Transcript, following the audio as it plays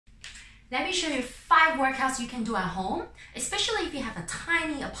let me show you 5 workouts you can do at home, especially if you have a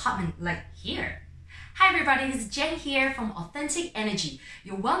tiny apartment like here. Hi everybody, this is Jen here from Authentic Energy,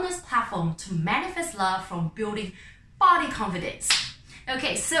 your wellness platform to manifest love from building body confidence.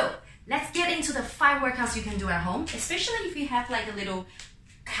 Okay, so let's get into the 5 workouts you can do at home, especially if you have like a little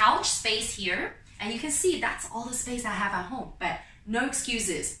couch space here, and you can see that's all the space I have at home, but no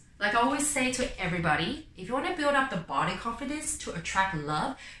excuses. Like I always say to everybody, if you want to build up the body confidence to attract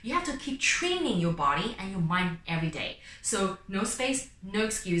love, you have to keep training your body and your mind every day. So no space, no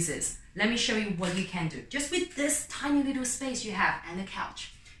excuses. Let me show you what you can do just with this tiny little space you have and the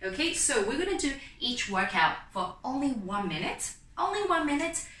couch. Okay, so we're going to do each workout for only 1 minute. Only 1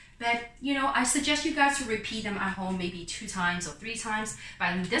 minute. But you know, I suggest you guys to repeat them at home maybe 2 times or 3 times.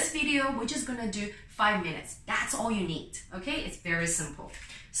 But in this video, we're just gonna do 5 minutes. That's all you need, okay? It's very simple.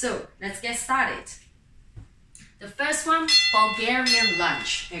 So let's get started. The first one, Bulgarian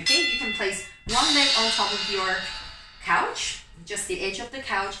lunge, okay? You can place one leg on top of your couch, just the edge of the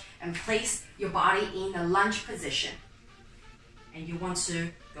couch, and place your body in a lunge position. And you want to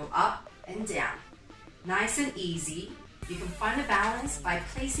go up and down. Nice and easy. You can find a balance by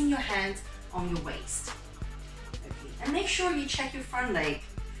placing your hand on your waist. Okay. And make sure you check your front leg.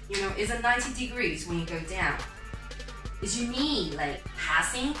 You know, is it 90 degrees when you go down? Is your knee like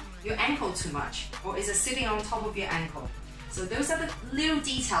passing your ankle too much? Or is it sitting on top of your ankle? So those are the little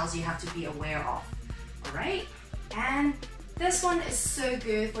details you have to be aware of. Alright? And this one is so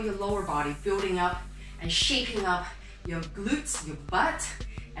good for your lower body, building up and shaping up your glutes, your butt,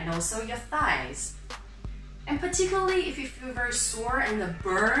 and also your thighs. And particularly if you feel very sore and the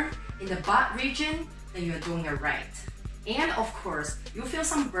burn in the butt region, then you're doing it right. And of course, you'll feel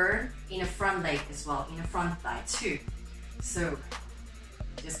some burn in the front leg as well, in the front thigh too. So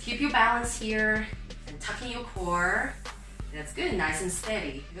just keep your balance here and tuck in your core. That's good, nice and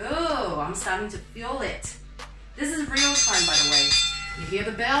steady. Oh, I'm starting to feel it. This is real time, by the way. You hear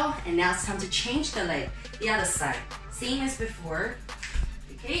the bell, and now it's time to change the leg, the other side. Same as before.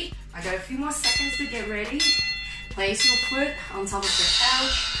 Okay, I got a few more seconds to get ready. Place your foot on top of the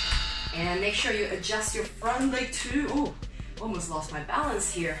couch and make sure you adjust your front leg too. Oh, almost lost my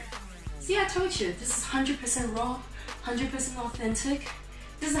balance here. See, I told you, this is 100% raw, 100% authentic.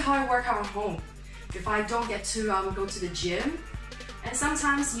 This is how I work out at home. If I don't get to go to the gym, and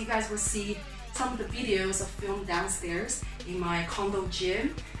sometimes you guys will see some of the videos of filmed downstairs in my condo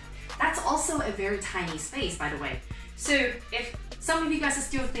gym. That's also a very tiny space, by the way. So if some of you guys are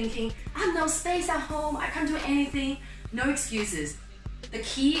still thinking, I have no space at home, I can't do anything, no excuses. The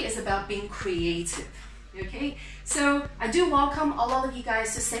key is about being creative, okay? So I do welcome a lot of you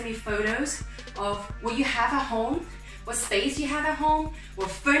guys to send me photos of what you have at home, what space you have at home, what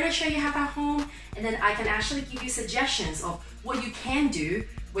furniture you have at home, and then I can actually give you suggestions of what you can do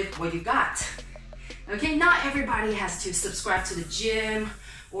with what you got. Okay, not everybody has to subscribe to the gym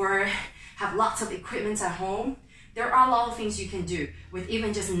or have lots of equipment at home. There are a lot of things you can do with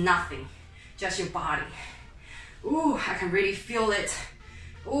even just nothing, just your body. Ooh, I can really feel it.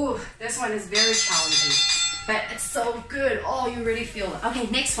 Ooh, this one is very challenging, but it's so good. Oh, you really feel it. Okay,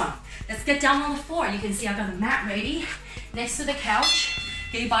 next one. Let's get down on the floor. You can see I've got the mat ready next to the couch.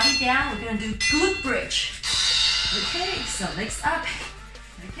 Get your body down. We're gonna do glute bridge. Okay, so legs up.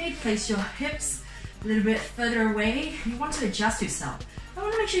 Okay, place your hips a little bit further away. You want to adjust yourself. I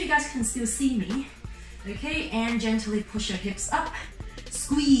want to make sure you guys can still see me. Okay, and gently push your hips up.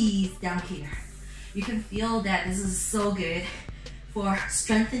 Squeeze down here. You can feel that this is so good for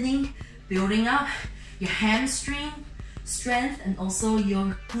strengthening, building up your hamstring strength and also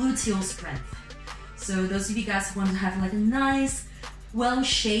your gluteal strength. So those of you guys who want to have like a nice,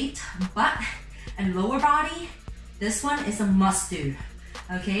 well-shaped butt and lower body, this one is a must-do.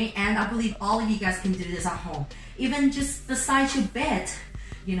 Okay, and I believe all of you guys can do this at home. Even just beside your bed,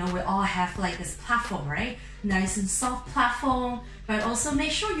 you know, we all have like this platform, right? Nice and soft platform, but also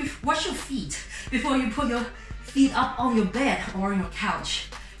make sure you wash your feet before you put your feet up on your bed or on your couch.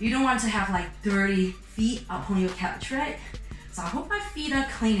 You don't want to have like dirty feet up on your couch, right? So I hope my feet are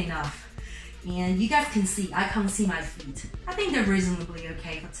clean enough. And you guys can see, I can't see my feet. I think they're reasonably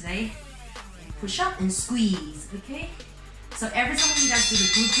okay for today. And push up and squeeze, okay? So every time you guys do the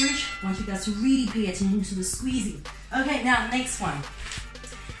glute bridge, I want you guys to really pay attention to the squeezing. Okay, now next one.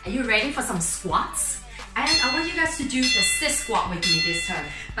 Are you ready for some squats? And I want you guys to do the sit squat with me this time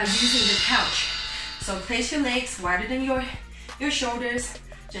by using the couch. So place your legs wider than your shoulders,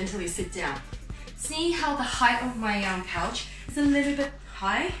 gently sit down. See how the height of my couch is a little bit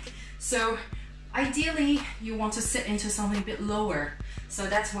high? So ideally, you want to sit into something a bit lower. So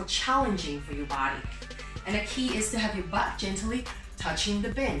that's more challenging for your body. And the key is to have your butt gently touching the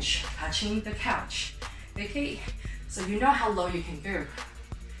bench, touching the couch. Okay, so you know how low you can go.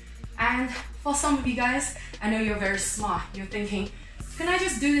 And for some of you guys, I know you're very smart. You're thinking, can I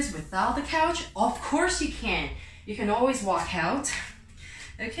just do this without the couch? Of course you can. You can always walk out.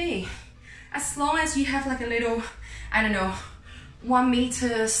 Okay, as long as you have like a little, I don't know, 1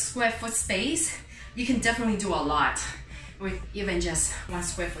 meter square foot space, you can definitely do a lot with even just 1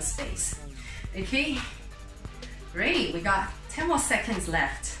 square foot space. Okay, great, we got 10 more seconds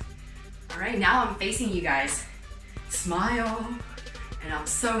left. All right, now I'm facing you guys. Smile, and I'm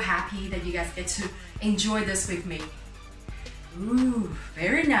so happy that you guys get to enjoy this with me. Ooh,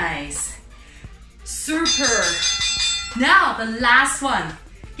 very nice. Super. Now, the last one.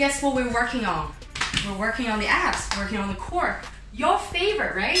 Guess what we're working on? We're working on the abs, working on the core. Your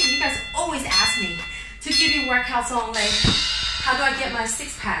favorite, right? You guys always ask me to give you workouts on like, how do I get my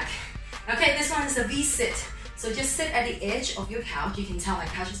six pack? Okay, this one is a V-sit. So just sit at the edge of your couch. You can tell my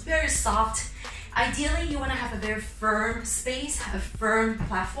couch is very soft. Ideally, you want to have a very firm space, a firm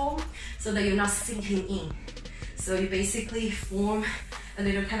platform, so that you're not sinking in. So you basically form a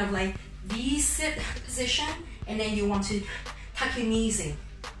little kind of like V-sit position, and then you want to tuck your knees in.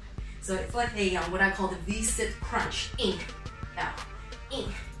 So it's like a what I call the V-sit crunch. In, out, in,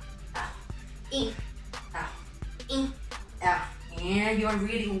 out, in, out, in, out. And you're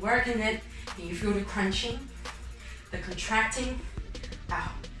really working it. Can you feel the crunching, the contracting,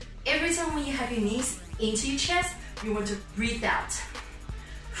 out? Every time when you have your knees into your chest, you want to breathe out.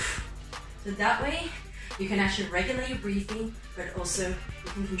 So that way, you can actually regulate your breathing, but also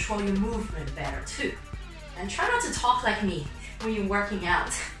you can control your movement better too. And try not to talk like me when you're working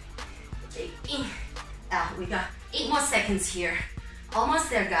out. Okay, in, out. We got 8 more seconds here. Almost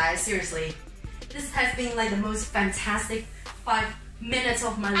there, guys, seriously. This has been like the most fantastic 5 minutes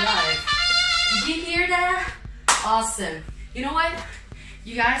of my life. Did you hear that? Awesome. You know what?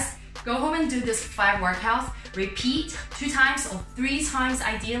 You guys, go home and do this 5 workouts. Repeat 2 times or 3 times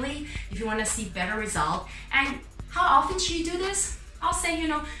ideally if you want to see better result. And how often should you do this? I'll say,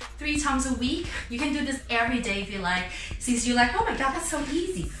 3 times a week. You can do this every day if you like. Since you're like, oh my God, that's so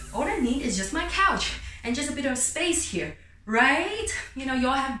easy. All I need is just my couch and just a bit of space here, right? You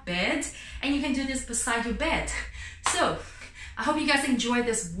all have beds and you can do this beside your bed. So I hope you guys enjoyed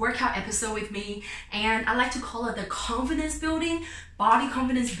this workout episode with me, and I like to call it the confidence building, body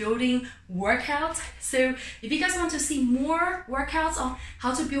confidence building workout. So if you guys want to see more workouts on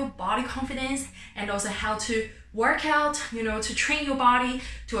how to build body confidence and also how to work out, to train your body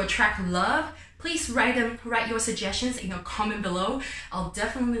to attract love, please write your suggestions in a comment below. I'll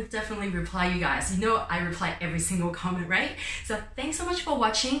definitely reply you guys. I reply every single comment, right? So thanks so much for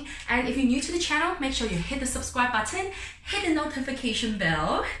watching. And if you're new to the channel, make sure you hit the subscribe button, hit the notification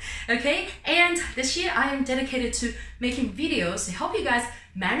bell, okay? And this year I am dedicated to making videos to help you guys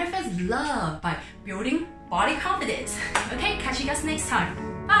manifest love by building body confidence. Okay, catch you guys next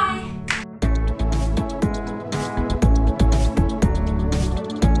time. Bye.